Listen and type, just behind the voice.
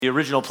The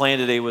original plan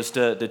today was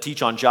to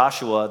teach on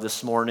Joshua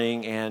this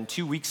morning, and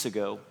 2 weeks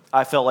ago,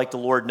 I felt like the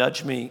Lord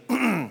nudged me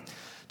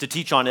to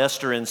teach on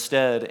Esther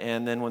instead.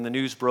 And then when the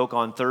news broke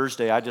on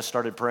Thursday, I just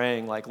started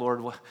praying, like, Lord,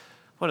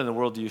 what in the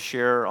world do you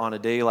share on a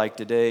day like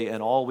today?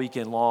 And all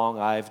weekend long,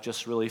 I've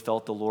just really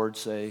felt the Lord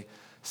say,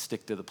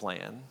 stick to the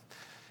plan.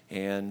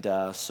 And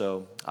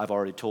so I've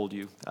already told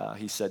you,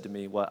 he said to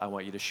me, what I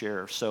want you to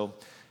share. So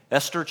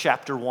Esther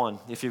chapter 1.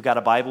 If you've got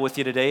a Bible with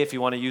you today, if you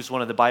want to use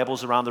one of the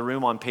Bibles around the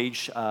room on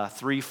page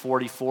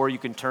 344, you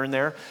can turn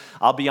there.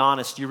 I'll be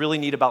honest, you really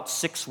need about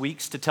 6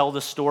 weeks to tell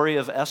the story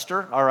of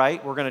Esther, all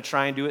right? We're going to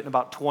try and do it in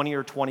about 20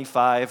 or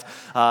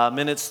 25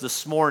 minutes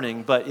this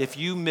morning. But if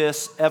you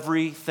miss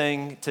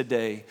everything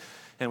today,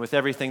 and with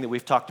everything that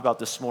we've talked about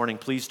this morning,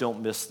 please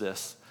don't miss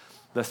this.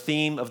 The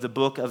theme of the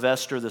book of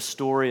Esther, the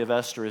story of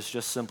Esther, is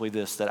just simply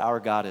this, that our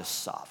God is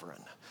sovereign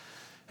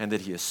and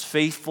that he is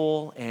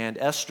faithful. And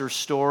Esther's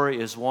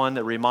story is one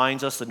that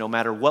reminds us that no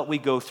matter what we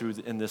go through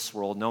in this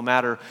world, no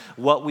matter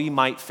what we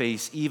might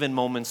face, even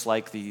moments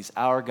like these,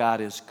 our God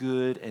is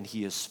good and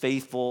he is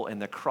faithful,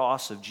 and the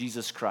cross of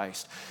Jesus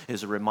Christ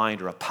is a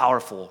reminder, a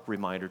powerful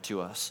reminder to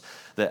us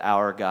that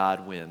our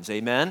God wins.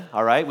 Amen?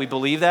 All right, we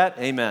believe that?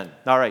 Amen.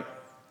 All right,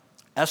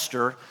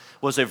 Esther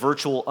was a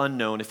virtual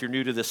unknown. If you're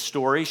new to this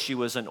story, she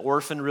was an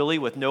orphan, really,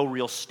 with no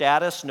real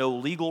status, no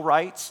legal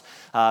rights.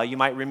 You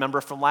might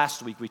remember from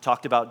last week, we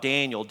talked about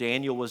Daniel.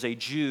 Daniel was a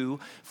Jew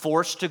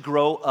forced to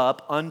grow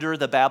up under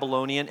the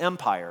Babylonian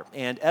Empire.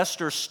 And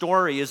Esther's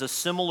story is a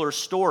similar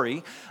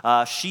story.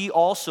 She,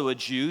 also a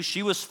Jew,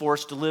 she was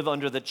forced to live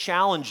under the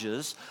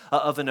challenges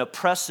of an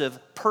oppressive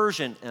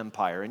Persian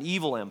empire, an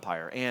evil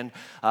empire. And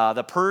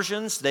the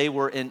Persians, they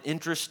were an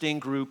interesting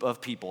group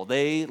of people.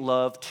 They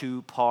love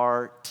to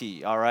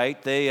party, all right?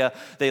 They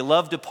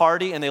love to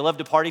party, and they love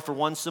to party for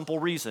one simple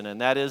reason,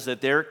 and that is that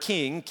their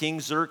king,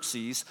 King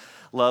Xerxes,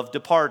 loved to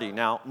party.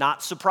 Now,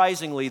 not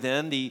surprisingly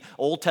then, the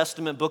Old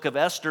Testament book of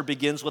Esther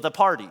begins with a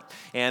party.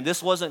 And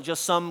this wasn't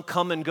just some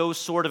come and go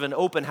sort of an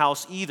open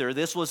house either.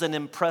 This was an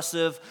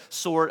impressive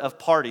sort of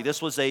party. This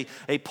was a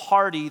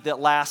party that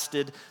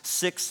lasted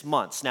 6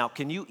 months. Now,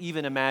 can you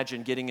even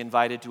imagine getting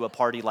invited to a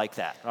party like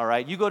that? All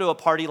right, you go to a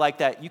party like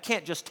that, you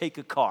can't just take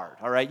a card,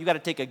 all right? You got to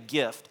take a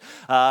gift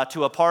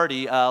to a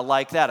party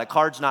like that. A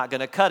card's not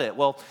going to cut it.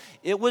 Well,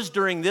 it was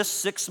during this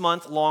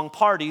 6-month-long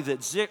party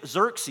that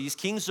Xerxes,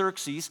 King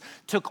Xerxes,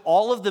 took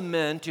all of the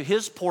men to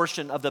his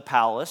portion of the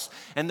palace,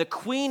 and the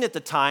queen at the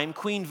time,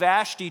 Queen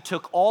Vashti,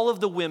 took all of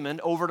the women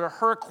over to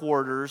her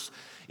quarters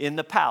in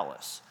the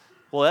palace.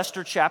 Well,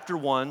 Esther chapter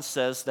 1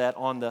 says that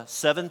on the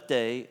 7th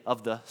day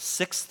of the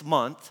 6th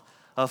month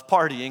of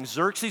partying,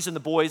 Xerxes and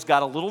the boys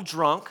got a little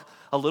drunk,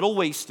 a little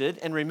wasted.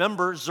 And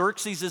remember,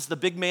 Xerxes is the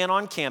big man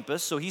on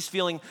campus, so he's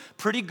feeling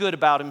pretty good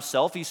about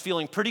himself. He's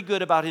feeling pretty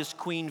good about his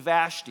queen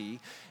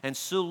Vashti. And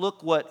so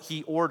look what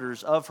he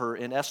orders of her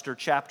in Esther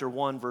chapter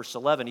 1, verse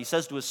 11. He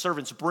says to his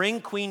servants,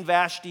 "Bring Queen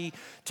Vashti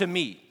to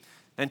me,"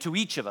 and to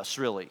each of us,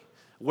 really,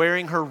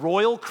 wearing her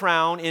royal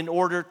crown in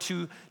order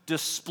to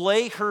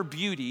display her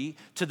beauty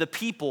to the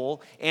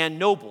people and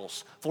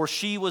nobles, for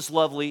she was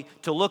lovely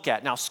to look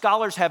at. Now,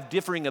 scholars have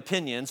differing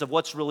opinions of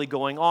what's really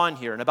going on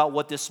here and about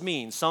what this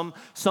means. Some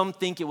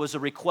think it was a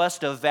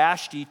request of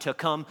Vashti to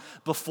come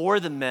before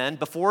the men,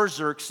 before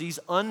Xerxes,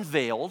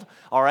 unveiled,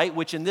 all right,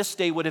 which in this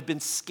day would have been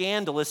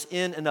scandalous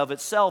in and of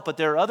itself. But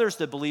there are others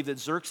that believe that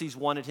Xerxes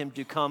wanted him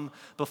to come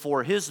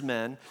before his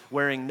men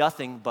wearing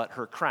nothing but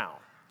her crown,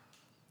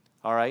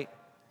 all right?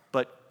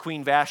 But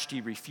Queen Vashti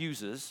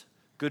refuses.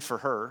 Good for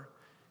her.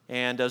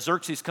 And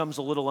Xerxes comes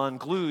a little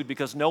unglued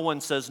because no one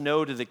says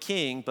no to the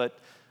king. But,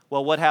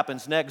 well, what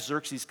happens next?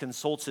 Xerxes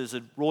consults his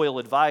royal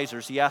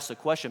advisors. He asks the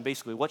question,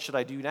 basically, what should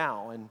I do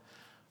now? And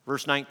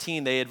verse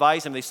 19, they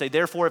advise him. They say,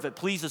 "Therefore, if it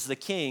pleases the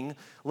king,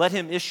 let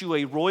him issue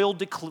a royal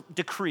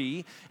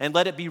decree, and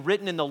let it be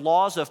written in the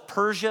laws of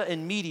Persia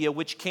and Media,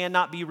 which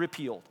cannot be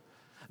repealed,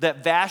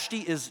 that Vashti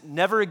is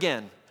never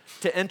again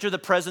to enter the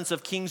presence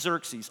of King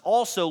Xerxes.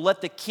 Also,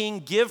 let the king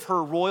give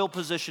her royal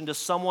position to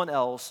someone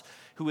else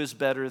who is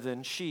better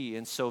than she."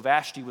 And so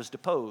Vashti was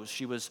deposed.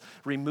 She was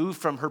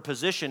removed from her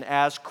position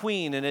as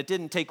queen, and it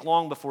didn't take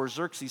long before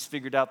Xerxes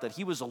figured out that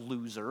he was a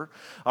loser,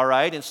 all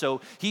right? And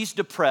so he's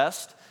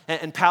depressed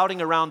and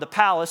pouting around the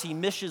palace. He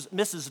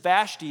misses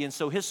Vashti, and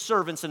so his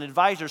servants and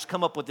advisors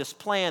come up with this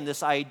plan,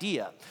 this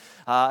idea,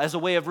 as a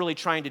way of really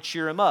trying to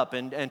cheer him up.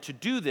 And to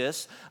do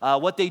this,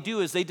 what they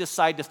do is they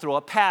decide to throw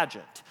a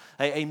pageant,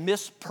 a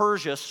Miss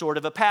Persia sort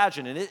of a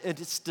pageant. And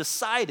it's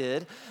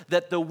decided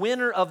that the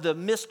winner of the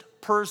Miss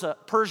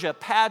Persia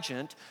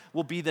pageant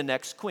will be the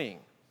next queen.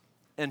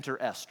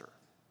 Enter Esther.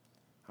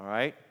 All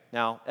right?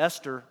 Now,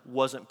 Esther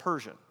wasn't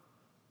Persian.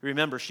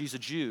 Remember, she's a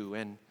Jew,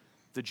 and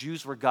the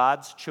Jews were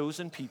God's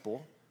chosen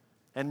people.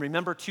 And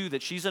remember, too,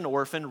 that she's an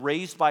orphan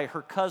raised by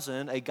her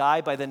cousin, a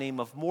guy by the name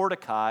of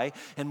Mordecai.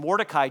 And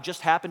Mordecai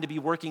just happened to be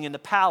working in the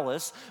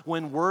palace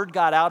when word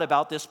got out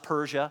about this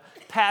Persia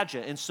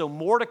pageant. And so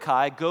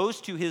Mordecai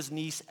goes to his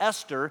niece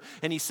Esther,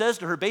 and he says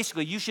to her,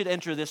 basically, you should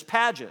enter this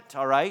pageant,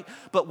 all right?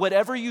 But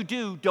whatever you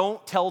do,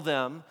 don't tell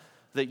them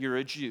that you're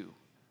a Jew.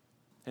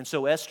 And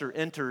so Esther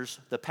enters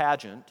the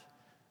pageant,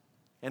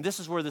 and this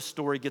is where the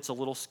story gets a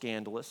little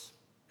scandalous,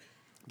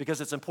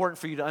 because it's important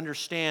for you to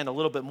understand a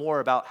little bit more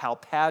about how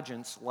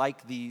pageants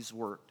like these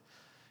worked.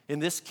 In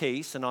this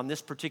case, and on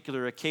this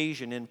particular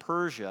occasion in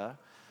Persia,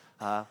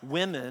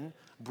 women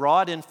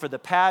brought in for the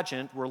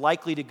pageant were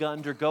likely to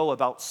undergo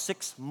about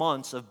 6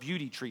 months of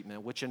beauty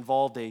treatment, which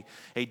involved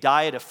a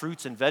diet of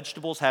fruits and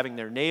vegetables, having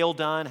their nail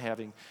done,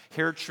 having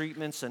hair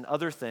treatments and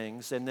other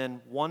things. And then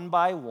one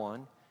by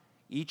one,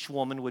 each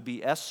woman would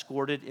be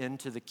escorted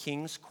into the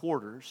king's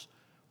quarters,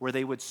 where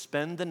they would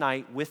spend the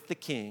night with the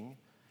king,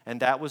 and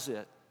that was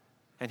it.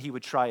 And he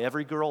would try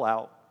every girl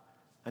out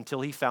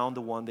until he found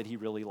the one that he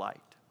really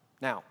liked.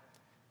 Now,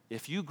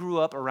 if you grew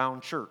up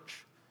around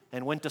church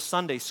and went to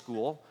Sunday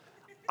school,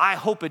 I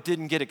hope it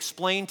didn't get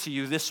explained to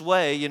you this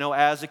way,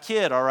 as a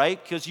kid, all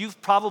right? Because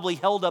you've probably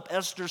held up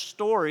Esther's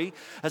story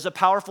as a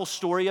powerful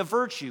story of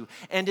virtue.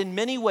 And in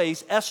many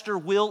ways, Esther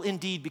will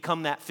indeed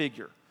become that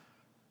figure.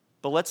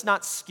 But let's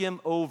not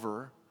skim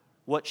over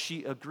what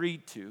she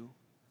agreed to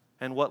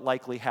and what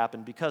likely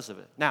happened because of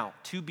it. Now,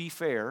 to be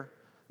fair,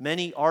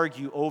 many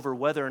argue over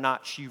whether or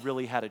not she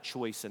really had a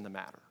choice in the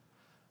matter,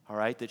 all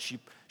right? That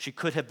she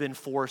could have been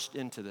forced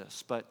into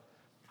this. But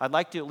I'd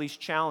like to at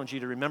least challenge you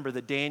to remember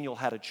that Daniel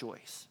had a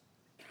choice.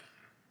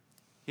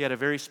 He had a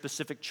very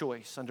specific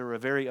choice under a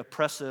very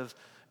oppressive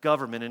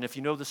government. And if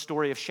you know the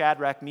story of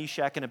Shadrach,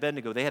 Meshach, and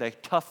Abednego, they had a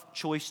tough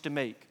choice to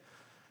make,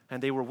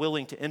 and they were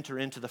willing to enter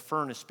into the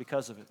furnace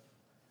because of it.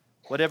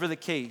 Whatever the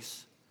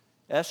case,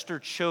 Esther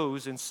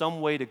chose in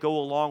some way to go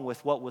along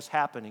with what was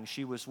happening.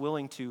 She was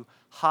willing to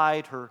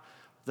hide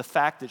the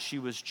fact that she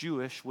was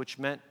Jewish, which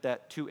meant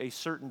that to a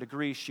certain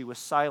degree she was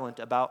silent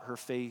about her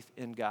faith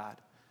in God.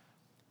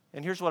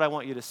 And here's what I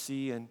want you to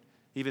see, and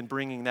even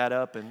bringing that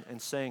up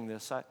and saying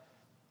this. I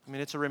mean,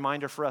 it's a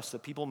reminder for us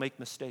that people make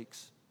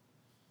mistakes.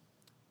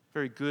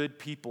 Very good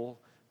people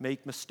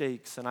make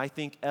mistakes. And I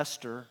think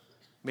Esther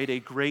made a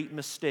great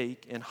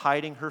mistake in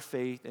hiding her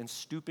faith and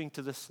stooping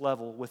to this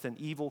level with an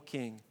evil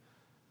king.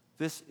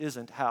 This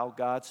isn't how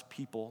God's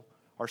people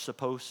are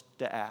supposed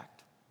to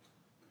act.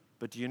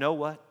 But do you know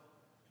what?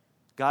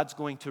 God's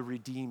going to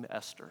redeem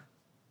Esther.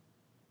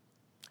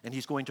 And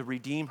he's going to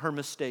redeem her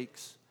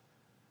mistakes.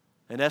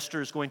 And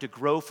Esther is going to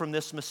grow from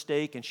this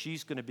mistake, and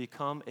she's going to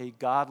become a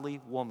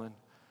godly woman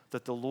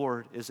that the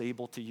Lord is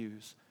able to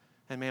use.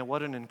 And man,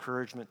 what an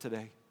encouragement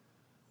today.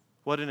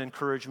 What an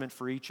encouragement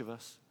for each of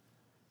us.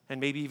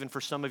 And maybe even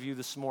for some of you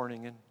this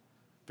morning. And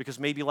because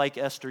maybe like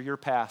Esther, your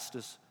past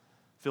is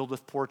filled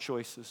with poor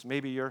choices.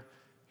 Maybe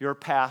your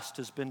past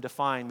has been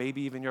defined.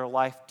 Maybe even your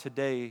life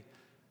today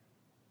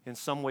in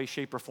some way,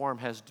 shape, or form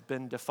has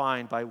been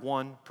defined by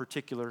one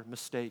particular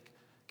mistake.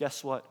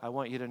 Guess what? I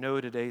want you to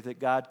know today that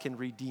God can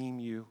redeem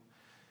you,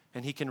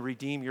 and he can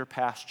redeem your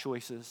past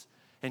choices,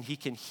 and he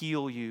can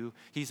heal you.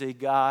 He's a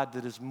God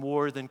that is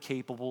more than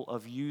capable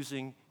of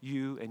using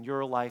you and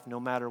your life, no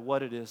matter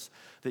what it is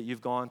that you've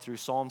gone through.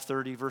 Psalm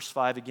 30, verse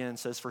 5 again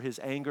says, "For his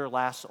anger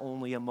lasts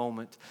only a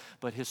moment,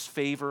 but his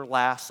favor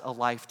lasts a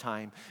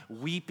lifetime.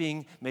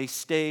 Weeping may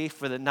stay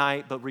for the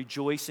night, but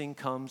rejoicing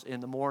comes in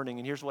the morning."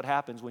 And here's what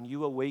happens when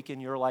you awaken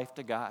your life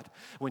to God,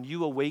 when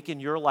you awaken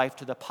your life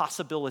to the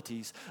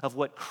possibilities of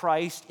what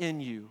Christ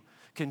in you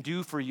can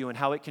do for you and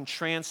how it can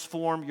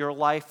transform your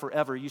life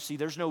forever. You see,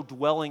 there's no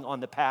dwelling on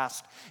the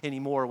past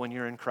anymore when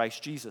you're in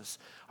Christ Jesus,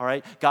 all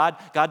right? God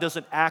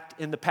doesn't act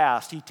in the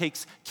past. He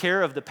takes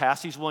care of the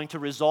past. He's willing to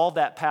resolve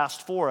that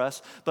past for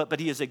us, but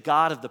he is a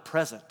God of the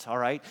present, all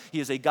right? He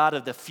is a God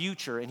of the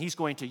future, and he's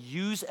going to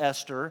use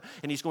Esther,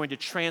 and he's going to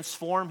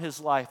transform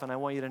his life, and I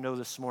want you to know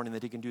this morning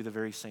that he can do the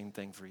very same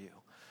thing for you.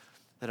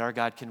 That our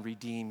God can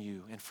redeem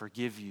you and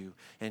forgive you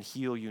and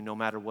heal you no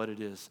matter what it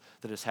is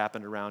that has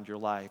happened around your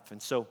life. And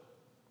so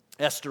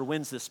Esther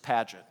wins this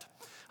pageant,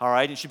 all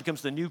right? And she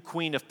becomes the new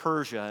queen of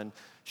Persia, and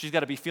she's got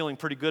to be feeling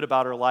pretty good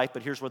about her life,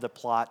 but here's where the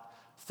plot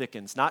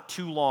thickens. Not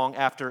too long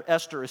after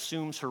Esther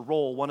assumes her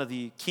role, one of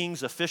the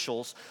king's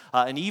officials,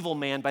 an evil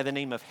man by the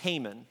name of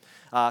Haman,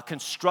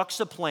 constructs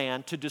a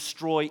plan to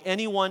destroy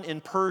anyone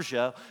in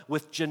Persia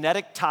with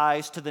genetic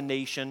ties to the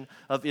nation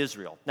of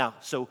Israel. Now,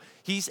 so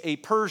he's a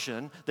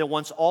Persian that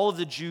wants all of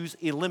the Jews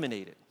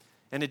eliminated,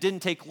 and it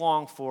didn't take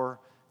long for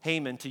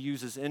Haman to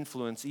use his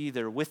influence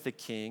either with the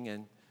king,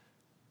 and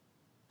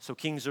so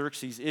King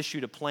Xerxes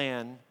issued a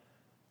plan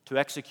to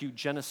execute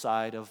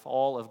genocide of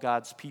all of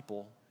God's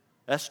people,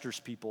 Esther's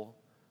people.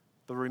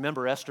 But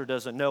remember, Esther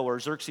doesn't know, or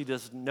Xerxes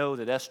doesn't know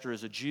that Esther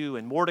is a Jew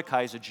and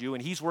Mordecai is a Jew,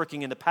 and he's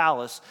working in the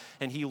palace,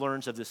 and he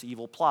learns of this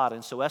evil plot.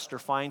 And so Esther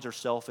finds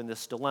herself in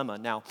this dilemma.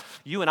 Now,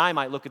 you and I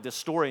might look at this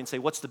story and say,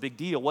 what's the big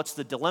deal? What's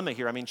the dilemma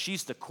here? I mean,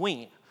 she's the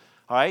queen.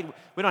 All right,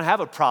 we don't have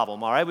a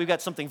problem, all right? We've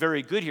got something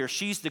very good here.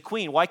 She's the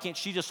queen. Why can't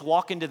she just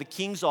walk into the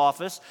king's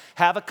office,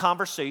 have a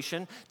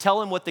conversation, tell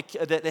him what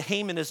the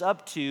Haman is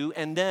up to,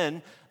 and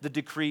then the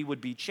decree would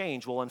be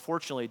changed? Well,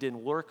 unfortunately, it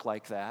didn't work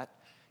like that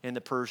in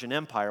the Persian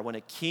Empire. When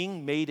a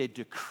king made a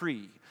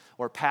decree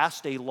or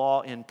passed a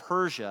law in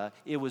Persia,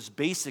 it was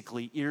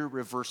basically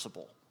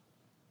irreversible.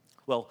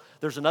 Well,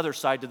 there's another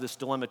side to this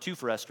dilemma too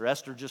for Esther.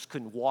 Esther just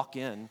couldn't walk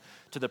in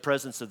to the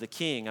presence of the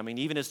king. I mean,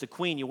 even as the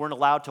queen, you weren't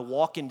allowed to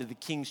walk into the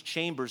king's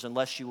chambers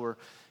unless you were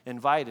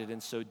invited.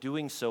 And so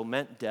doing so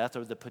meant death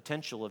or the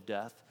potential of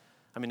death.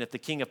 I mean, if the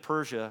king of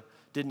Persia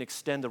didn't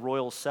extend the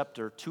royal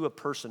scepter to a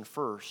person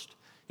first,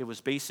 it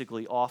was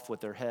basically off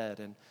with their head.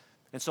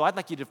 And so I'd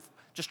like you to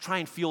just try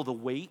and feel the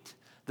weight,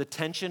 the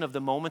tension of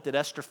the moment that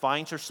Esther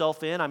finds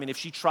herself in. I mean, if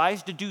she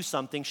tries to do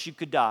something, she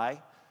could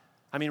die.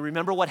 I mean,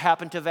 remember what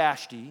happened to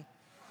Vashti.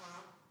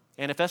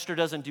 And if Esther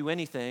doesn't do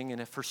anything,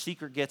 and if her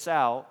secret gets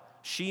out,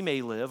 she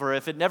may live, or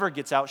if it never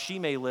gets out, she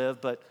may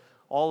live, but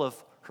all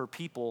of her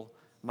people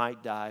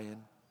might die. And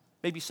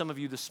maybe some of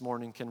you this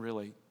morning can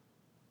relate.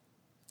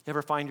 You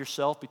ever find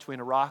yourself between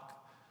a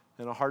rock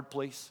and a hard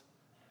place,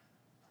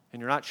 and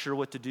you're not sure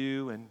what to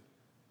do,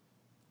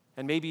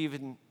 and maybe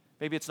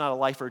it's not a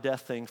life or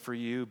death thing for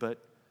you, but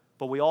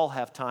we all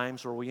have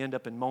times where we end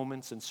up in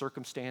moments and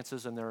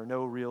circumstances, and there are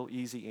no real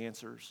easy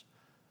answers.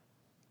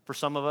 For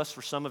some of us,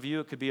 for some of you,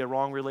 it could be a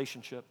wrong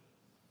relationship.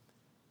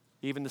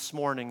 Even this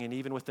morning, and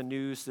even with the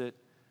news that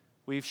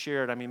we've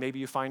shared, I mean, maybe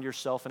you find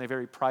yourself in a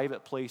very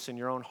private place in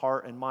your own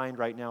heart and mind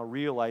right now,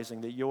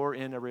 realizing that you're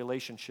in a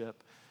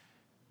relationship.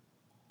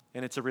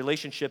 And it's a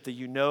relationship that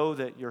you know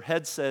that your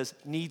head says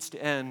needs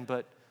to end,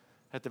 but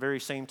at the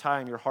very same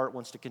time, your heart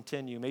wants to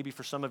continue. Maybe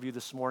for some of you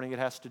this morning, it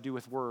has to do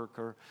with work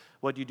or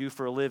what you do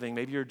for a living.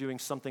 Maybe you're doing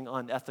something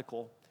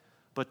unethical,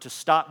 but to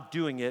stop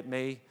doing it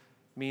may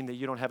mean that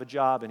you don't have a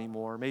job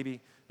anymore.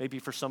 Maybe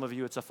for some of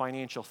you it's a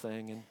financial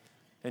thing,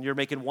 and you're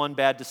making one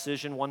bad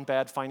decision, one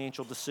bad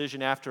financial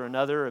decision after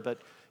another,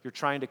 but you're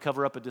trying to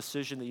cover up a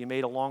decision that you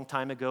made a long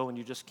time ago and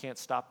you just can't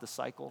stop the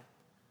cycle.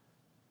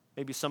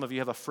 Maybe some of you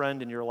have a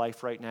friend in your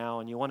life right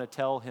now and you want to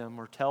tell him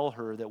or tell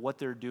her that what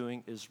they're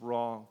doing is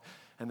wrong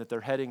and that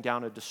they're heading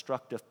down a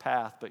destructive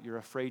path, but you're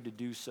afraid to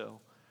do so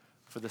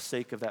for the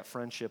sake of that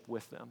friendship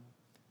with them.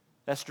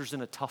 Esther's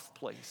in a tough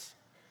place.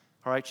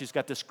 All right, she's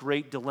got this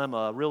great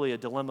dilemma, really a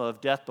dilemma of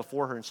death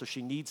before her, and so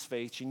she needs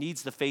faith. She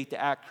needs the faith to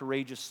act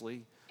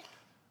courageously.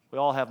 We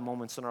all have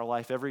moments in our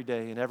life every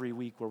day and every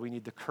week where we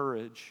need the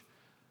courage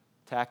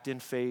to act in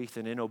faith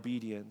and in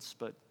obedience.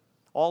 But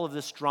all of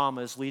this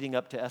drama is leading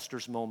up to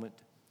Esther's moment.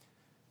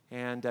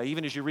 And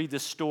even as you read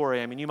this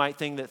story, I mean, you might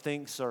think that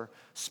things are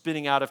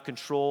spinning out of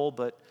control,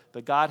 but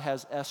God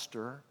has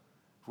Esther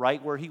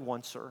right where he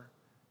wants her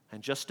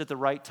and just at the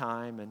right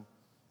time.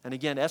 And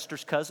again,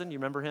 Esther's cousin, you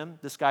remember him?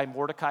 This guy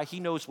Mordecai,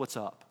 he knows what's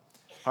up.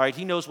 All right,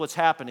 he knows what's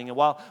happening. And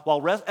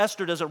while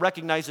Esther doesn't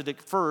recognize it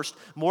at first,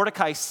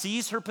 Mordecai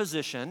sees her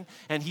position,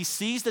 and he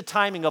sees the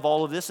timing of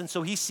all of this, and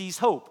so he sees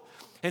hope.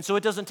 And so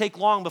it doesn't take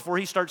long before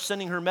he starts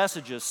sending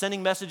messages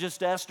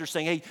to Esther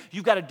saying, hey,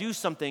 you've got to do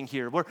something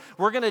here.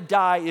 We're going to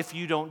die if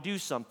you don't do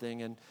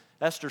something. And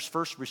Esther's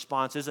first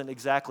response isn't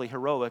exactly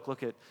heroic.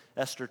 Look at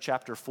Esther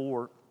chapter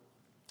 4.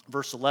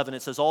 Verse 11,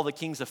 it says, all the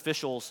king's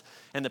officials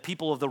and the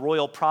people of the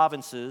royal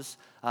provinces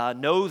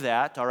know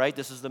that, all right,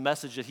 this is the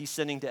message that he's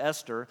sending to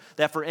Esther,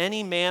 that for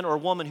any man or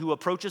woman who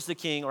approaches the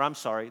king,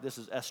 this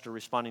is Esther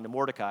responding to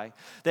Mordecai,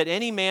 that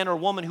any man or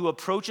woman who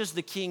approaches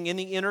the king in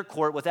the inner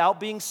court without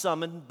being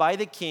summoned by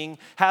the king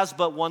has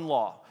but one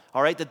law,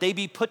 all right, that they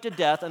be put to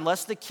death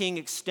unless the king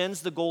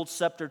extends the gold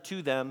scepter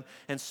to them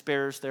and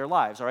spares their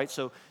lives, all right?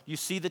 So you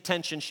see the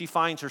tension she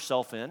finds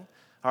herself in,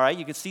 all right?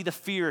 You can see the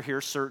fear here,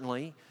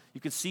 certainly. You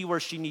can see where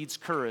she needs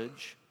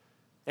courage.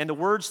 And the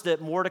words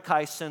that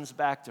Mordecai sends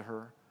back to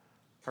her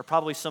are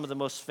probably some of the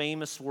most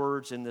famous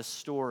words in this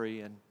story.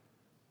 And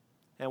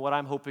what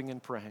I'm hoping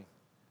and praying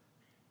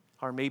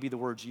are maybe the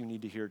words you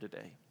need to hear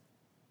today.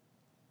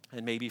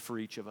 And maybe for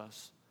each of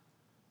us.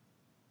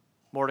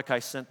 Mordecai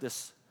sent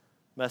this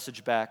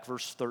message back,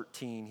 verse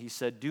 13. He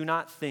said, do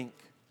not think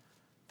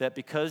that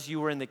because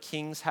you are in the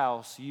king's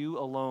house, you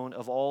alone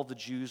of all the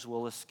Jews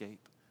will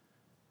escape.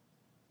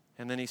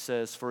 And then he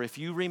says, for if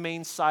you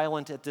remain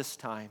silent at this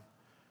time,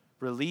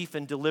 relief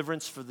and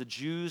deliverance for the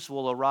Jews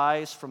will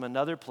arise from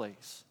another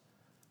place,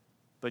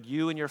 but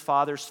you and your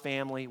father's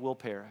family will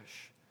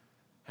perish.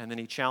 And then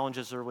he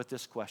challenges her with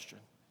this question.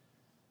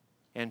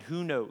 And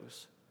who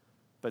knows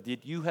but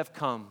that you have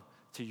come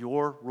to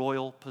your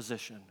royal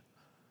position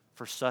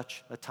for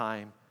such a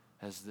time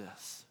as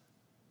this?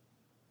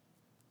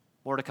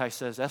 Mordecai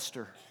says,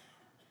 Esther,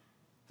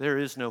 there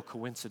is no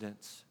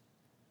coincidence.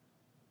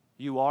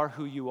 You are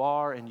who you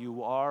are, and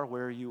you are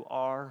where you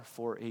are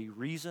for a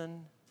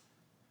reason,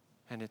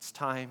 and it's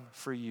time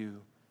for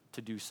you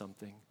to do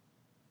something.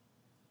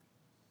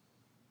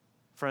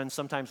 Friends,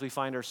 sometimes we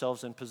find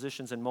ourselves in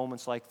positions and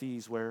moments like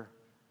these where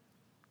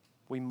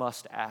we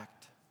must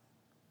act.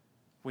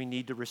 We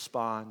need to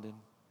respond,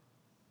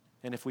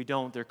 and if we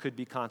don't, there could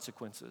be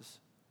consequences,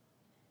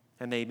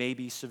 and they may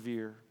be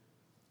severe.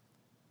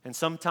 And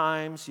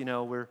sometimes,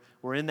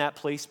 we're in that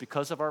place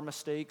because of our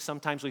mistakes.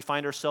 Sometimes we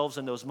find ourselves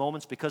in those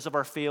moments because of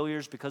our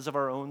failures, because of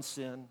our own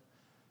sin.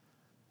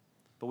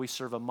 But we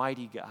serve a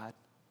mighty God,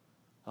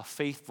 a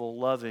faithful,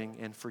 loving,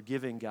 and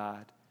forgiving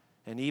God.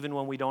 And even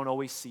when we don't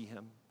always see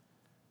him,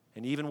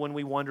 and even when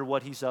we wonder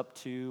what he's up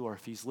to, or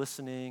if he's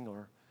listening,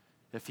 or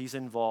if he's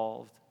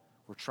involved,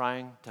 We're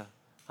trying to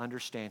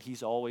understand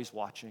He's always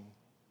watching.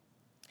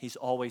 He's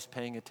always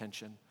paying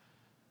attention.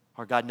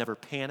 Our God never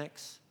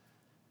panics,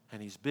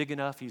 and He's big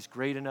enough, He's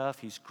great enough,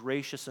 He's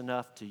gracious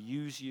enough to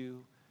use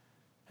you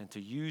and to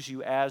use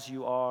you as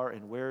you are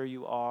and where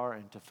you are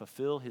and to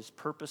fulfill His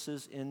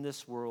purposes in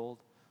this world,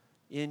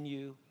 in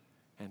you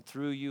and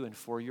through you and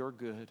for your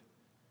good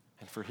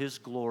and for His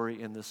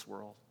glory in this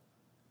world.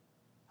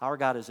 Our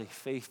God is a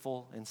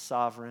faithful and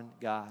sovereign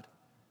God.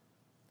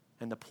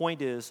 And the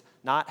point is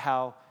not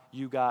how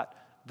you got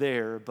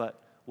there,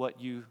 but what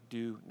you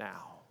do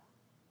now.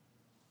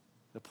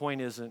 The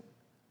point isn't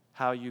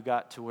how you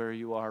got to where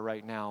you are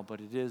right now, but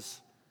it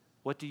is,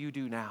 what do you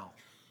do now?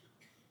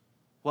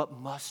 What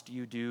must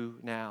you do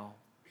now?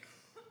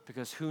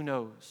 Because who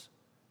knows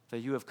that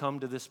you have come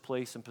to this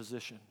place and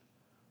position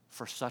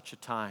for such a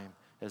time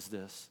as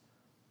this.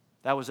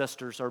 That was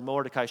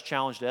Mordecai's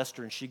challenge to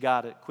Esther, and she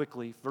got it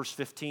quickly. Verse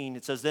 15,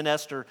 it says, Then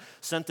Esther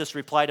sent this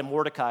reply to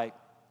Mordecai,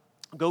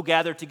 Go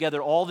gather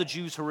together all the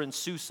Jews who are in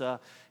Susa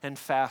and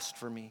fast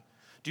for me.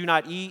 Do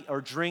not eat or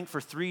drink for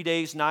 3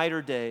 days, night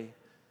or day.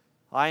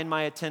 I and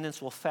my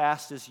attendants will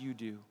fast as you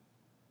do.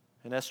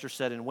 And Esther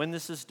said, And when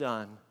this is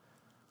done,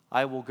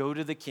 I will go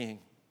to the king,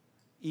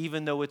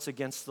 even though it's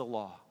against the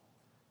law.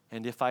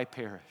 And if I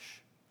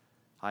perish,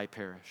 I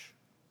perish.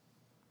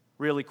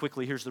 Really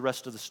quickly, here's the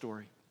rest of the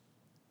story.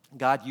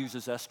 God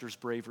uses Esther's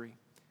bravery.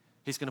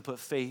 He's going to put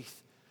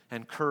faith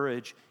and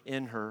courage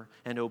in her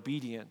and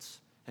obedience.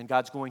 And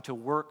God's going to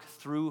work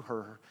through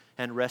her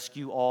and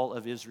rescue all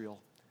of Israel.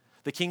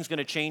 The king's going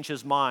to change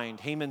his mind.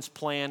 Haman's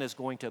plan is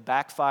going to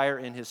backfire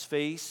in his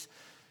face.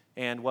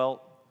 And,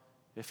 well,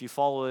 if you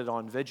follow it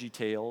on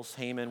VeggieTales,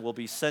 Haman will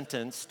be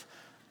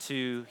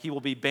he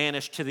will be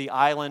banished to the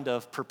island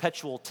of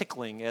perpetual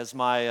tickling, as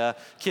my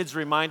kids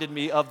reminded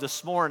me of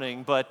this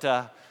morning.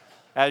 But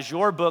as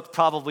your book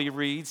probably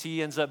reads,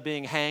 he ends up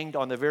being hanged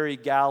on the very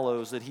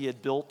gallows that he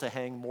had built to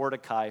hang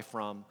Mordecai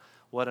from.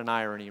 What an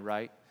irony,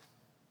 right?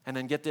 And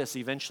then get this,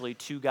 eventually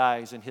 2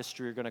 guys in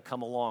history are going to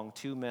come along,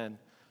 2 men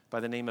by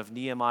the name of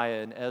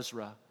Nehemiah and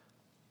Ezra.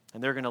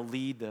 And they're going to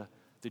lead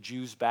the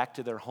Jews back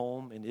to their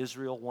home in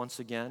Israel once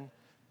again.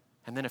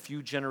 And then a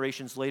few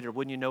generations later,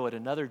 wouldn't you know it,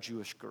 another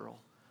Jewish girl,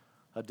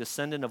 a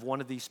descendant of one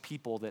of these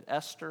people that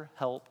Esther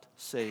helped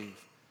save,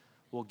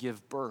 will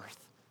give birth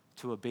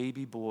to a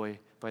baby boy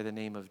by the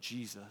name of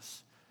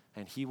Jesus.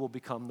 And he will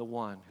become the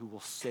one who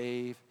will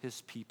save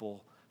his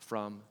people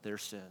from their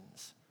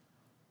sins.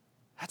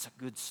 That's a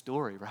good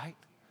story, right?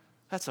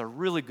 That's a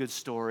really good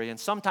story. And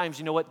sometimes,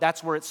 you know what,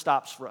 that's where it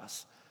stops for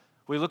us.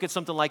 We look at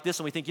something like this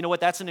and we think, you know what,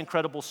 that's an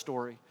incredible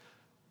story.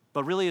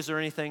 But really, is there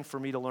anything for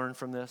me to learn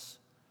from this?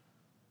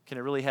 Can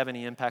it really have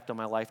any impact on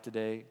my life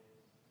today?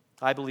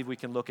 I believe we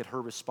can look at her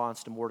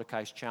response to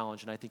Mordecai's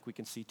challenge, and I think we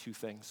can see 2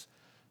 things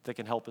that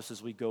can help us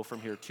as we go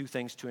from here. 2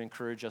 things to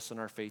encourage us in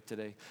our faith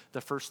today.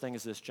 The first thing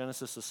is this.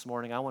 Genesis this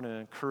morning, I want to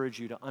encourage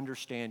you to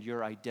understand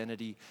your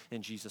identity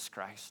in Jesus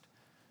Christ.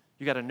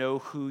 You got to know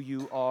who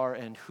you are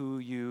and who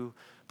you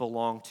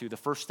belong to. The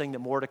first thing that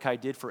Mordecai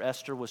did for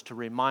Esther was to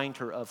remind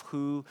her of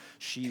who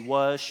she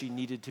was. She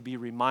needed to be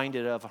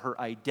reminded of her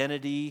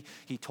identity.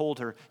 He told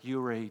her,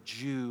 you are a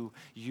Jew.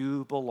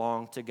 You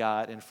belong to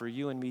God. And for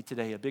you and me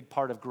today, a big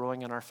part of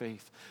growing in our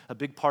faith, a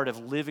big part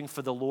of living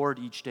for the Lord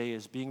each day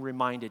is being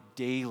reminded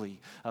daily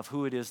of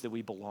who it is that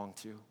we belong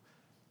to.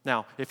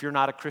 Now, if you're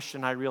not a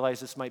Christian, I realize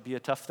this might be a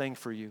tough thing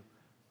for you.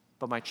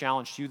 But my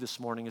challenge to you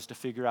this morning is to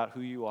figure out who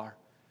you are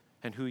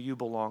and who you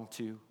belong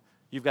to.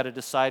 You've got to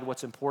decide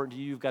what's important to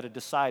you. You've got to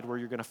decide where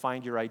you're going to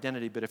find your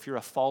identity. But if you're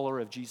a follower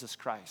of Jesus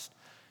Christ,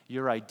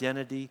 your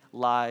identity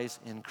lies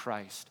in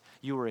Christ.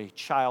 You are a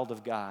child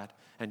of God,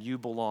 and you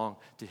belong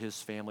to His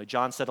family.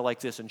 John said it like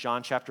this in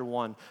John chapter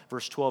 1,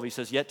 verse 12. He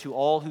says, Yet to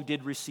all who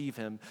did receive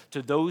Him,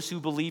 to those who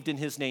believed in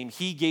His name,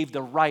 He gave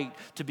the right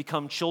to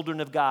become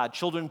children of God,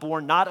 children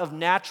born not of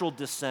natural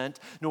descent,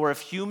 nor of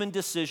human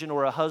decision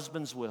or a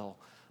husband's will,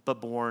 but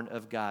born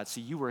of God.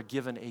 See, you were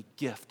given a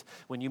gift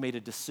when you made a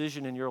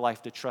decision in your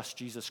life to trust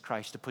Jesus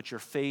Christ, to put your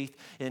faith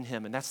in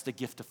Him. And that's the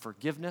gift of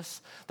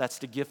forgiveness. That's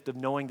the gift of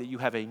knowing that you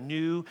have a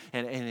new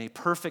and a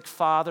perfect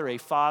Father, a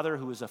Father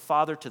who is a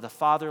father to the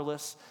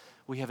fatherless.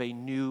 We have a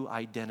new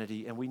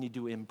identity, and we need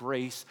to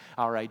embrace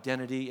our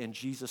identity in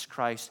Jesus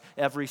Christ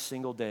every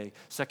single day.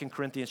 2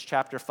 Corinthians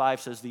chapter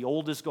 5 says, the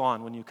old is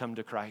gone when you come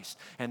to Christ,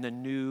 and the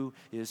new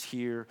is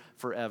here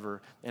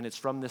forever. And it's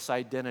from this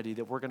identity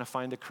that we're going to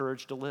find the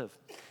courage to live.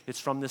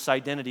 It's from this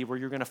identity where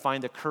you're going to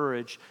find the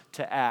courage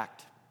to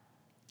act.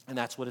 And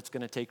that's what it's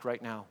going to take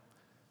right now.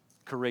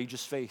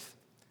 Courageous faith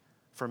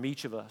from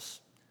each of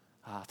us.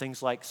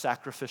 Things like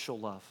sacrificial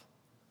love,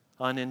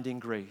 unending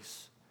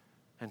grace,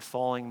 and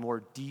falling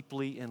more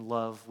deeply in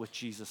love with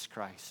Jesus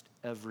Christ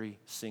every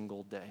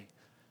single day.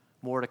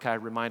 Mordecai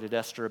reminded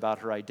Esther about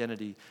her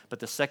identity, but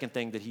the second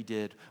thing that he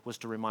did was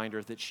to remind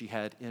her that she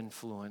had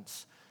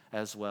influence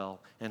as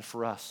well. And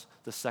for us,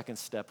 the second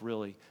step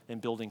really in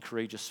building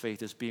courageous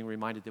faith is being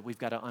reminded that we've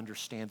got to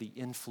understand the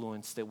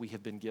influence that we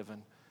have been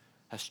given.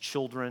 as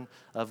children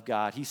of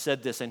God. He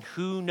said this, and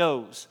who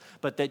knows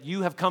but that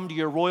you have come to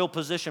your royal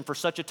position for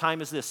such a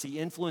time as this. The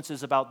influence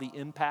is about the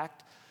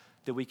impact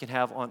that we can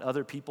have on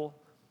other people.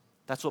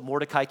 That's what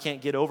Mordecai can't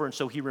get over. And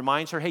so he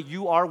reminds her, hey,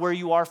 you are where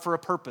you are for a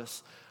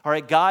purpose. All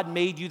right, God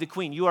made you the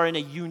queen. You are in a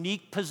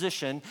unique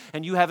position,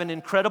 and you have an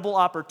incredible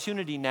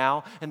opportunity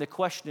now. And the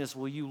question is,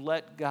 will you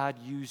let God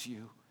use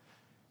you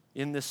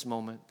in this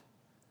moment?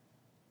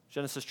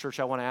 Genesis Church,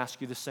 I want to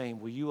ask you the same.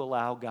 Will you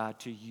allow God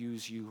to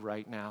use you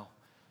right now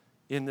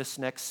in this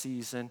next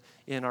season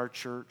in our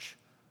church?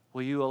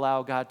 Will you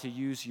allow God to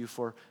use you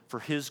for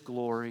His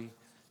glory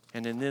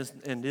and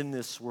in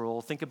this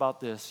world? Think about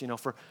this,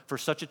 for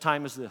such a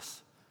time as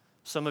this.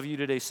 Some of you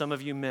today, some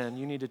of you men,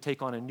 you need to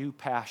take on a new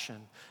passion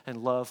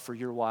and love for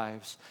your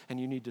wives, and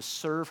you need to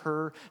serve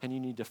her, and you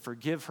need to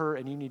forgive her,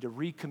 and you need to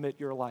recommit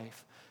your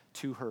life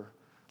to her.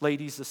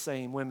 Ladies, the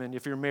same. Women,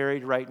 if you're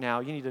married right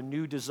now, you need a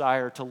new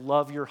desire to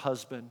love your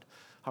husband,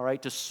 all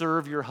right, to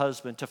serve your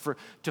husband,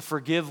 to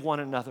forgive one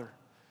another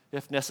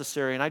if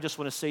necessary. And I just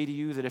want to say to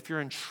you that if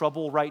you're in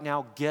trouble right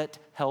now, get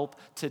help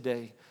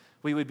today.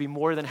 We would be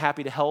more than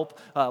happy to help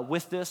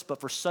with this, but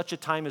for such a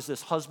time as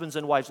this, husbands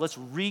and wives, let's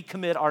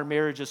recommit our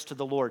marriages to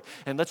the Lord,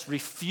 and let's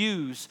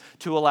refuse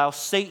to allow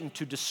Satan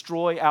to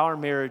destroy our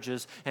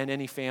marriages and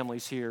any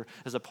families here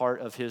as a part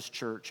of his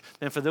church.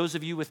 And for those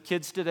of you with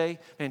kids today,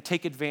 and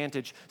take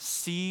advantage,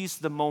 seize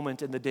the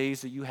moment in the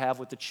days that you have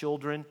with the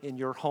children in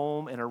your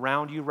home and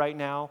around you right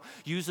now.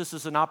 Use this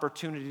as an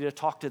opportunity to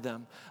talk to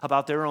them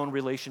about their own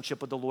relationship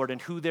with the Lord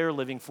and who they're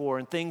living for,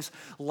 and things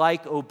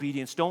like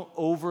obedience. Don't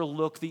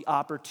overlook the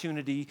opportunity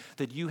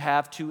that you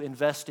have to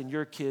invest in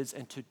your kids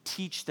and to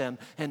teach them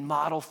and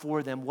model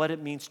for them what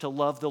it means to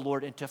love the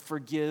Lord and to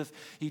forgive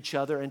each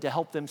other and to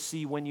help them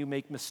see when you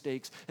make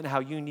mistakes and how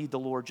you need the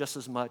Lord just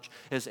as much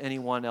as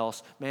anyone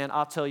else. Man,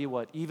 I'll tell you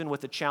what, even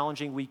with a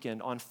challenging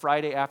weekend, on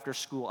Friday after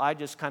school, I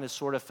just kind of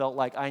sort of felt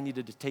like I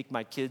needed to take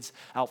my kids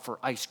out for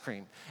ice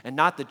cream. And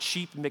not the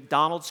cheap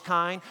McDonald's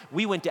kind.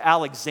 We went to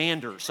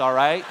Alexander's, all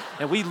right?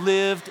 And we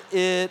lived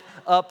it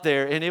up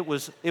there, and it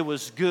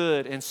was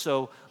good. And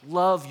so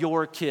love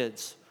your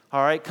kids,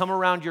 all right? Come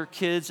around your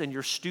kids and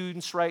your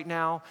students right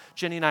now.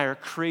 Jenny and I are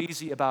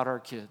crazy about our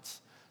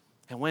kids.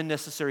 And when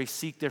necessary,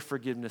 seek their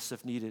forgiveness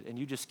if needed. And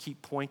you just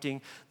keep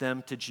pointing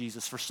them to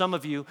Jesus. For some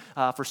of you,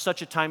 for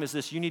such a time as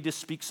this, you need to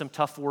speak some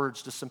tough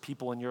words to some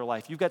people in your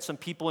life. You've got some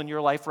people in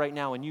your life right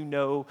now, and you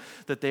know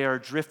that they are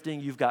drifting.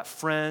 You've got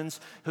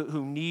friends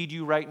who need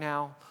you right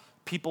now,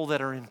 people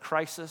that are in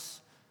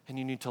crisis. And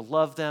you need to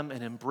love them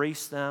and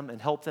embrace them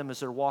and help them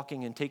as they're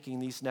walking and taking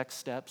these next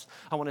steps.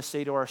 I want to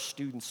say to our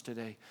students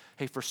today,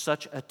 hey, for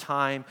such a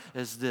time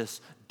as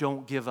this,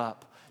 don't give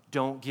up.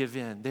 Don't give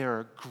in. There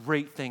are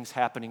great things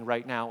happening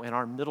right now in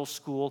our middle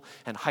school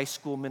and high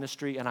school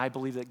ministry, and I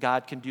believe that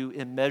God can do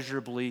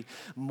immeasurably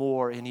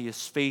more, and He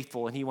is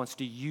faithful, and He wants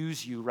to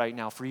use you right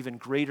now for even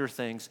greater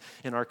things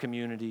in our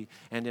community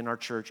and in our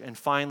church. And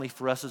finally,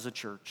 for us as a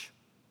church,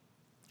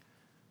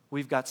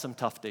 we've got some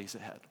tough days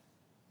ahead.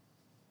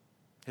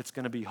 It's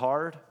going to be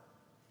hard,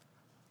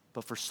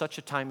 but for such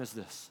a time as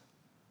this,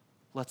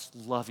 let's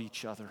love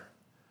each other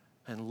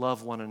and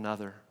love one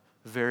another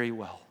very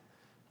well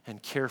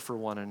and care for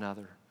one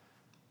another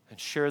and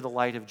share the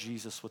light of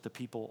Jesus with the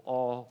people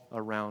all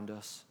around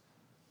us.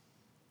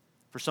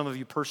 For some of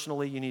you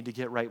personally, you need to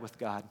get right with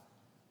God.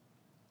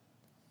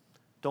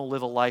 Don't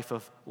live a life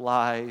of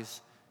lies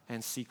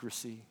and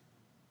secrecy.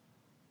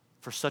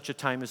 For such a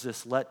time as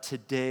this, let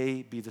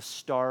today be the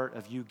start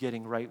of you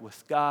getting right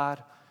with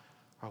God,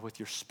 or with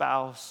your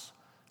spouse,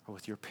 or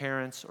with your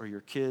parents, or your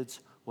kids,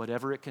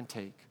 whatever it can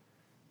take.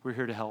 We're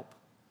here to help.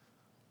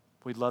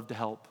 We'd love to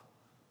help.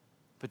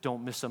 But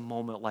don't miss a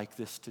moment like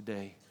this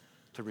today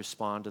to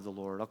respond to the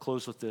Lord. I'll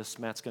close with this.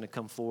 Matt's going to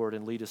come forward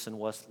and lead us in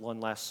one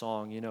last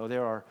song. You know,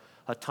 there are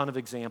a ton of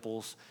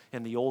examples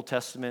in the Old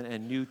Testament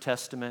and New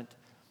Testament,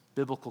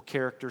 biblical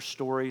character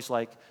stories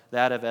like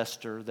that of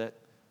Esther that,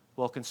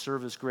 well, can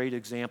serve as great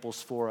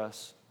examples for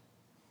us.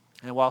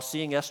 And while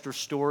seeing Esther's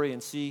story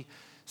and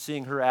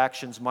seeing her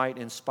actions might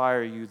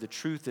inspire you, the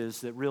truth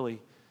is that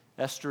really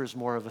Esther is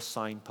more of a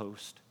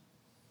signpost.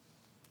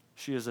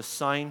 She is a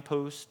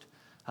signpost,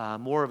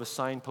 more of a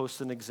signpost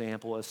than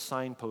example, a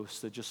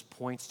signpost that just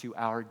points to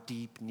our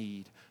deep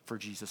need for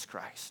Jesus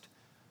Christ.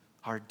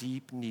 Our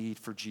deep need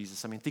for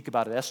Jesus. I mean, think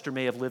about it. Esther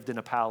may have lived in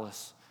a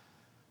palace,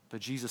 but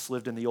Jesus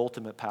lived in the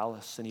ultimate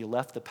palace, and He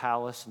left the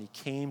palace and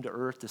He came to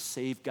earth to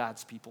save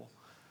God's people,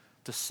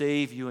 to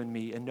save you and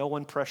me, and no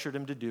one pressured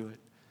Him to do it.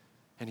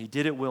 And He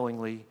did it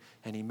willingly,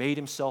 and He made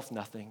Himself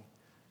nothing,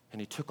 and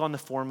He took on the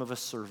form of a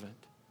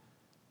servant,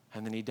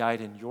 and then He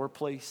died in your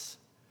place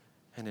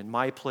and in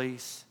my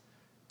place,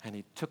 and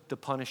He took the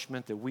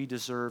punishment that we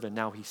deserve, and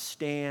now He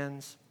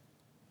stands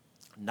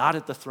not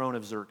at the throne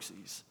of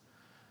Xerxes,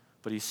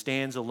 but He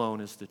stands alone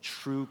as the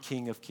true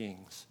King of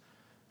kings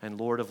and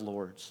Lord of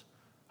lords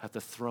at the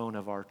throne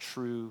of our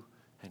true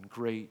and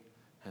great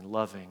and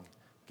loving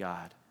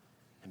God.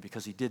 And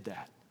because He did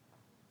that,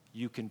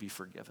 you can be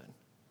forgiven.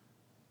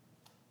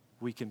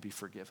 We can be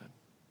forgiven.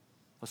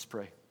 Let's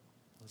pray.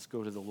 Let's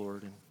go to the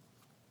Lord. And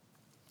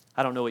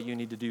I don't know what you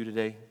need to do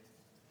today.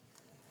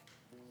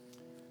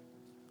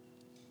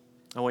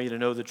 I want you to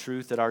know the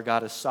truth that our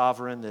God is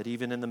sovereign, that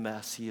even in the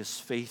mess, He is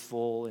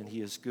faithful and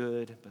He is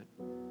good.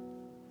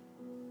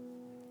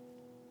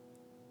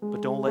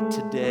 But don't let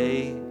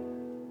today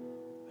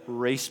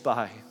race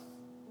by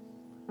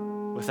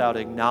without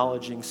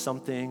acknowledging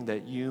something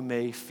that you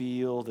may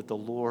feel that the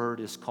Lord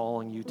is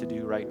calling you to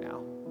do right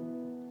now.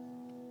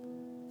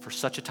 For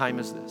such a time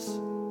as this,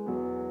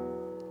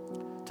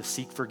 to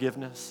seek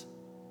forgiveness,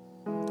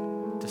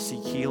 to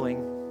seek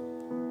healing,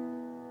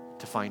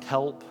 to find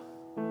help,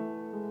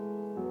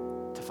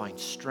 to find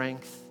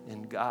strength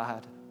in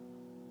God.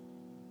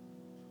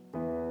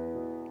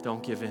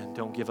 Don't give in.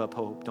 Don't give up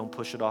hope. Don't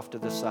push it off to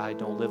the side.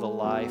 Don't live a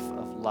life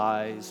of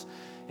lies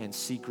and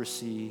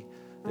secrecy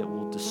that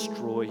will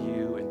destroy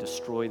you and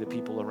destroy the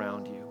people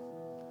around you.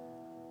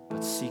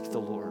 But seek the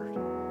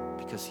Lord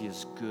because He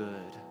is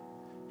good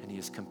and He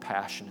is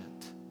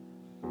compassionate.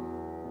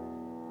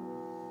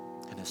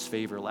 And His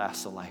favor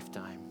lasts a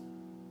lifetime.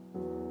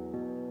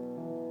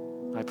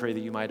 I pray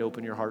that you might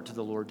open your heart to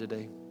the Lord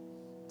today.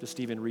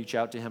 Just even reach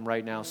out to Him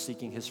right now,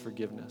 seeking His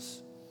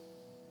forgiveness.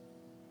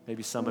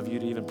 Maybe some of you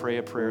to even pray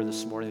a prayer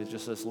this morning that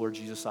just says, Lord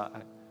Jesus,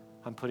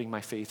 I'm putting my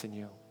faith in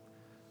you.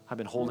 I've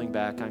been holding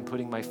back. I'm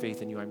putting my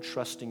faith in you. I'm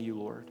trusting you,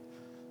 Lord.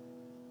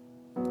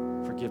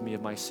 Forgive me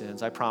of my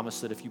sins. I promise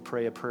that if you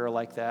pray a prayer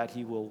like that,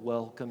 He will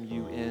welcome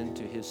you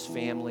into His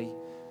family.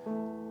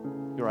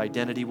 Your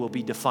identity will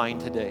be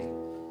defined today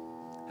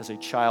as a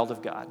child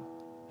of God,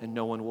 and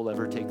no one will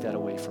ever take that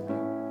away from you.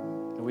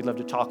 And we'd love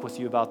to talk with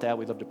you about that.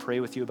 We'd love to pray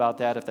with you about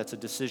that. If that's a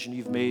decision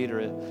you've made or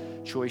a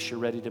choice you're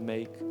ready to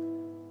make,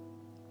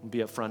 we'll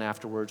be up front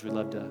afterwards. We'd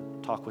love to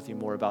talk with you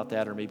more about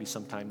that, or maybe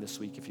sometime this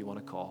week if you want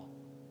to call.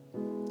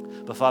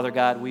 But Father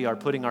God, we are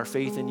putting our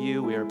faith in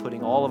you. We are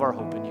putting all of our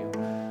hope in you.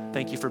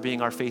 Thank you for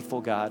being our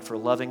faithful God, for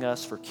loving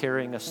us, for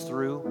carrying us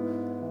through.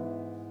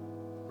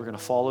 We're going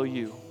to follow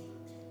you.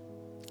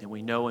 And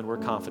we know and we're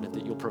confident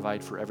that you'll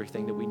provide for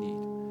everything that we need.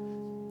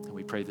 And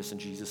we pray this in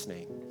Jesus'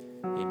 name.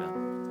 Amen.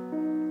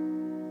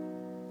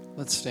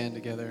 Let's stand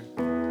together.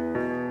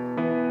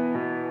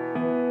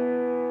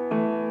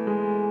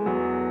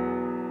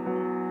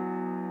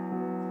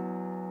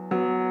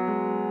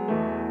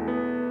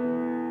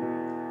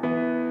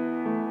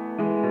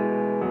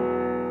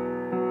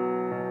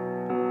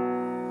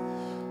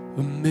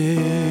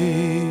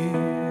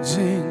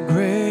 Amazing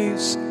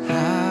grace,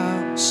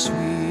 how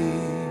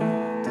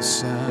sweet the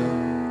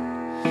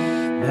sound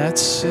that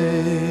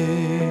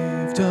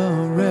saved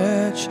a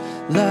wretch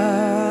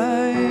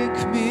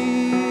like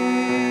me.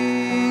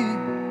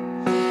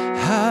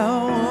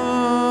 How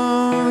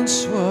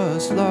once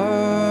was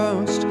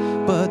lost,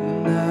 but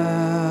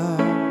now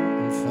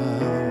I'm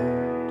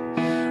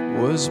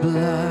found, was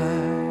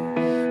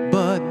blind,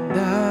 but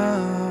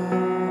now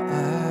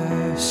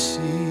I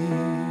see.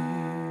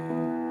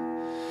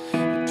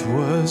 It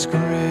was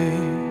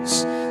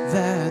grace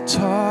that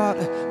taught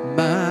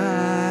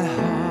my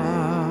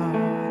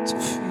heart to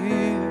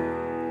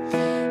fear,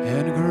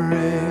 and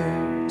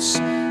grace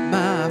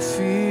my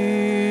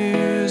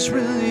fears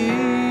relieved.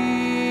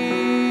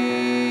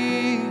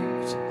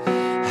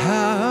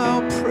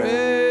 How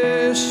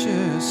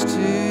precious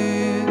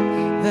did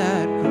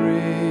that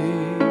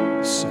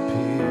grace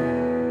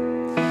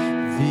appear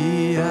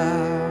the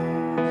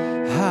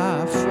hour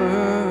I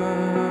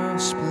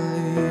first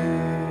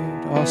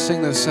believed. I'll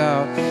sing this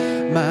out.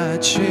 My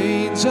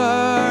chains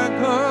are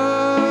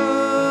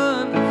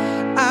gone,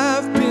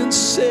 I've been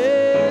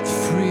set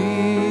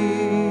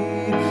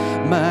free.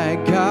 My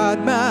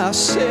God, my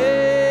Savior's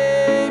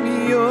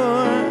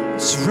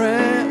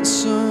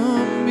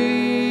ransomed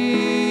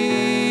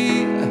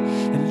me.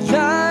 And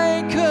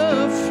like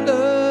a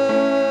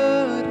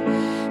flood,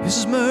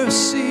 His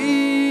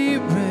mercy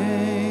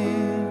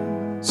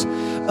reigns,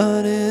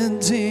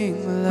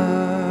 unending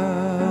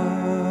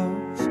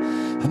love,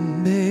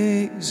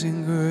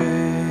 amazing grace.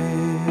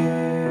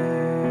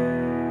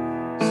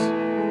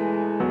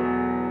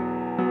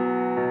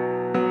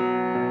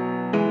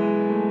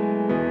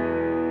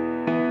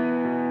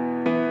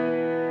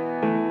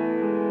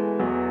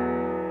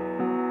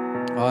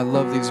 Oh, I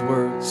love these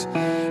words.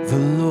 The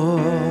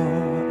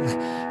Lord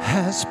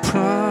has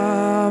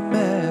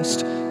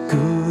promised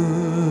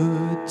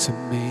good to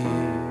me.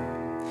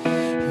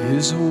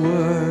 His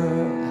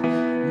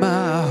word,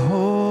 my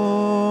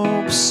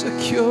hope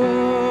secures.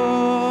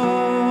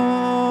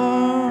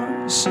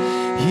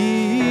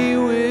 He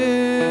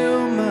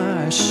will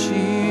my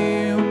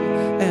shield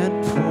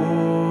and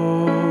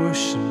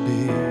portion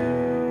be,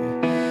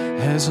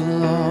 as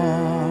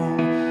long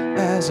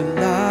as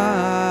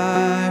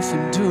life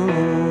endures.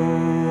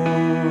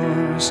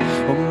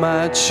 Oh,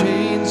 my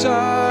chains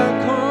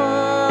are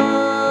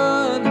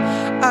gone,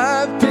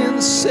 I've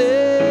been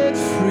set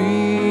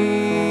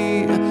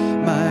free.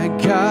 My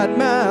God,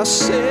 my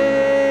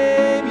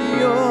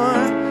Savior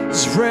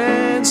has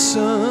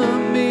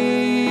ransomed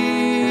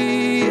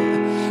me.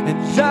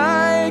 And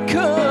like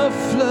a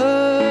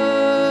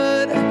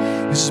flood,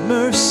 His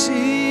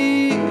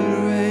mercy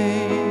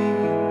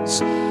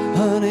reigns,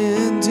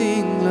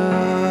 unending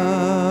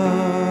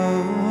love,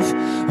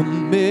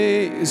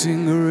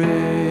 amazing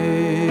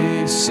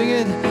grace. Sing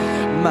it.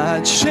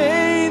 My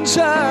chains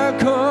are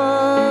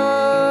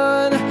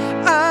gone,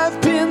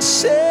 I've been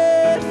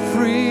set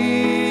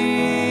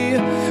free.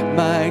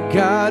 My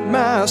God,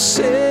 my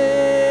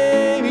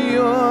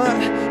Savior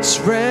has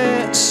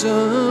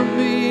ransomed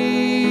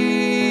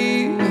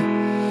me.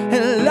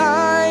 And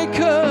like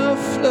a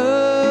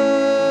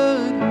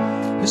flood,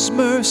 His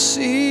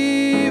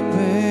mercy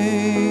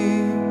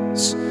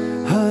reigns,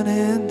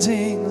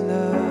 unending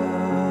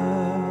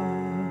love,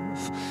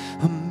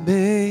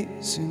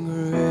 amazing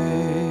grace.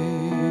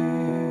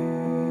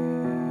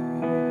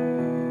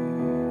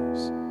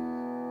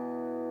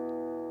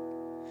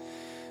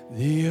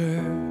 The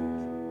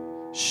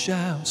earth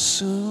shall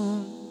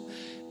soon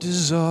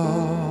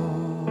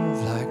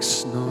dissolve like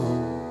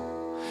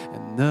snow,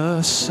 and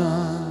the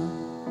sun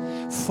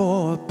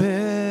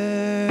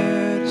forbid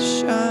to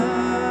shine.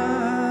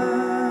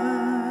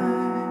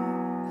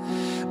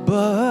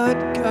 But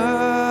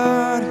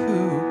God,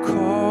 who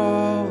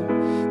called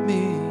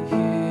me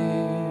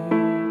here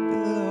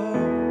below,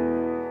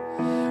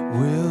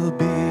 will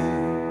be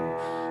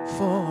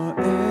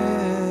forevermore.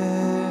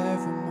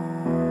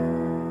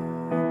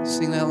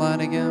 Sing that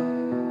line again.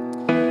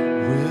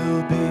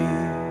 Will be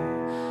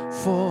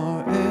forevermore.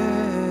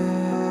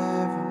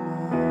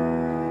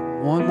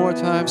 One more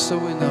time so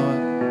we know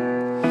it.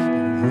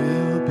 Will